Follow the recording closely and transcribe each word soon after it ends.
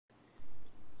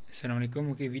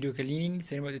Assalamualaikum. Okay, video kali ini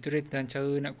saya buat tutorial tentang cara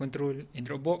nak kontrol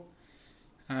Android box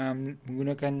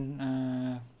menggunakan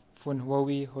phone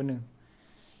Huawei Honor.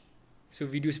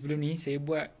 So video sebelum ni saya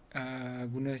buat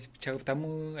guna cara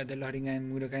pertama adalah dengan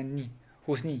menggunakan ni,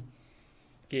 host ni.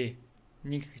 Okay,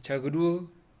 ni cara kedua,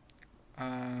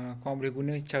 korang boleh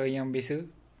guna cara yang biasa,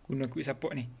 guna quick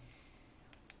support ni.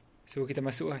 So kita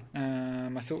masuk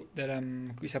masuk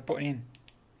dalam quick support ni kan.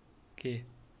 Okay,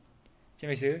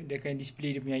 macam biasa, dia akan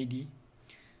display dia punya ID.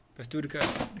 Lepas tu dekat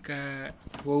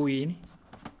Huawei ni,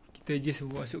 kita just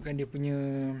masukkan dia punya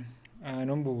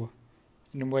nombor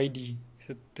ID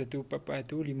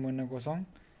 1441560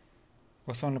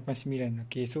 089.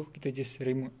 Okay, so kita just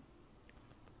remote.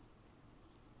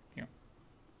 Tengok.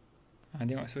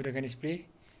 Tengok, so dia akan display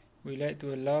we like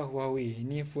to allow Huawei.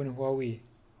 Ini phone Huawei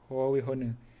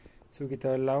Honor. So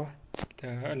kita allow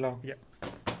sekejap.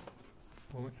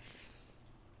 Forward.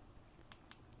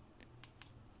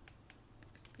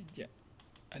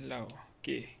 Allow.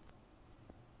 Okay,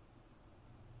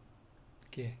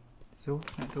 so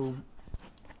nak tahu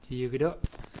dia ke tak,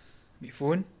 ambil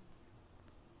phone,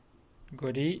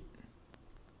 got it.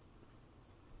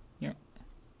 Tengok.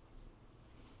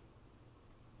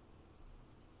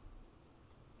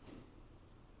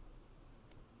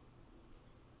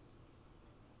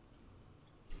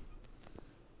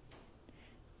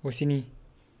 Oh, sini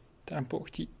tak nampak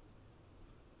kecil,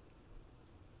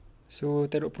 so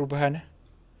tak ada perubahan.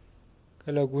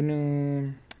 Kalau guna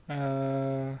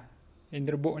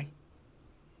Android box ni,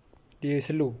 dia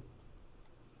slow.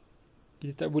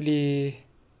 Kita tak boleh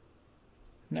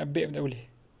nak back pun tak boleh.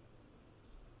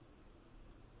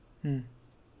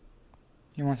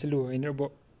 Memang slow Android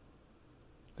box.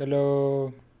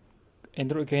 Kalau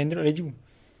Android ke Android laju,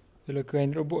 kalau ke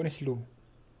Android box ni slow.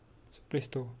 So Play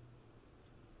Store,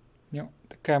 tengok,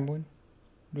 tekan pun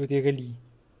 2-3 kali.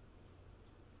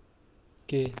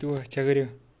 Okay, tu lah cara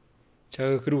dia.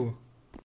 Cara kedua.